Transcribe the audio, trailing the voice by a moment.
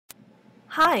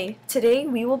Hi, today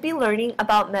we will be learning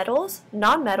about metals,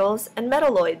 nonmetals, and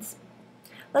metalloids.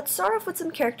 Let's start off with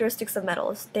some characteristics of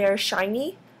metals. They are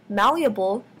shiny,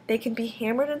 malleable, they can be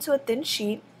hammered into a thin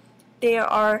sheet, they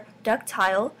are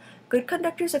ductile, good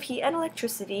conductors of heat and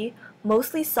electricity,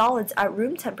 mostly solids at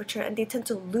room temperature, and they tend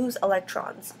to lose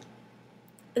electrons.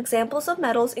 Examples of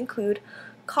metals include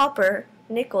copper,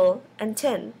 nickel, and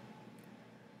tin.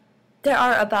 There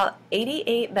are about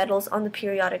 88 metals on the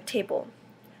periodic table.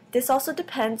 This also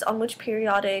depends on which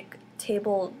periodic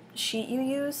table sheet you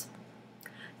use.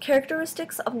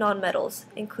 Characteristics of nonmetals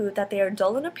include that they are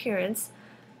dull in appearance,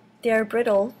 they are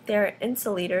brittle, they are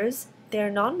insulators, they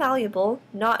are non-malleable,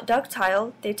 not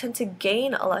ductile, they tend to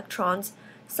gain electrons.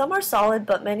 Some are solid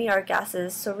but many are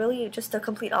gases, so really just the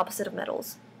complete opposite of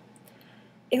metals.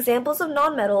 Examples of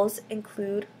nonmetals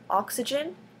include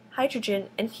oxygen, hydrogen,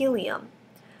 and helium.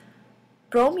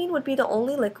 Bromine would be the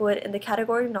only liquid in the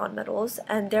category of nonmetals,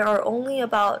 and there are only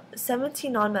about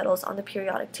 17 nonmetals on the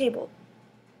periodic table.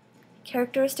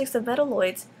 Characteristics of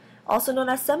metalloids, also known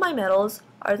as semimetals,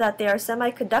 are that they are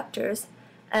semiconductors,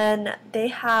 and they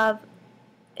have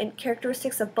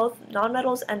characteristics of both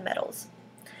nonmetals and metals.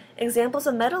 Examples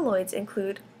of metalloids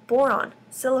include boron,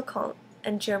 silicon,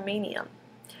 and germanium.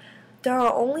 There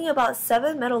are only about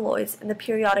 7 metalloids in the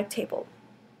periodic table.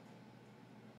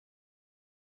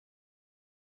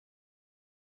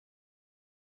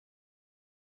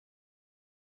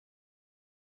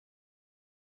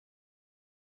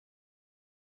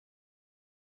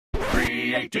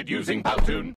 Created using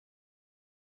Powtoon.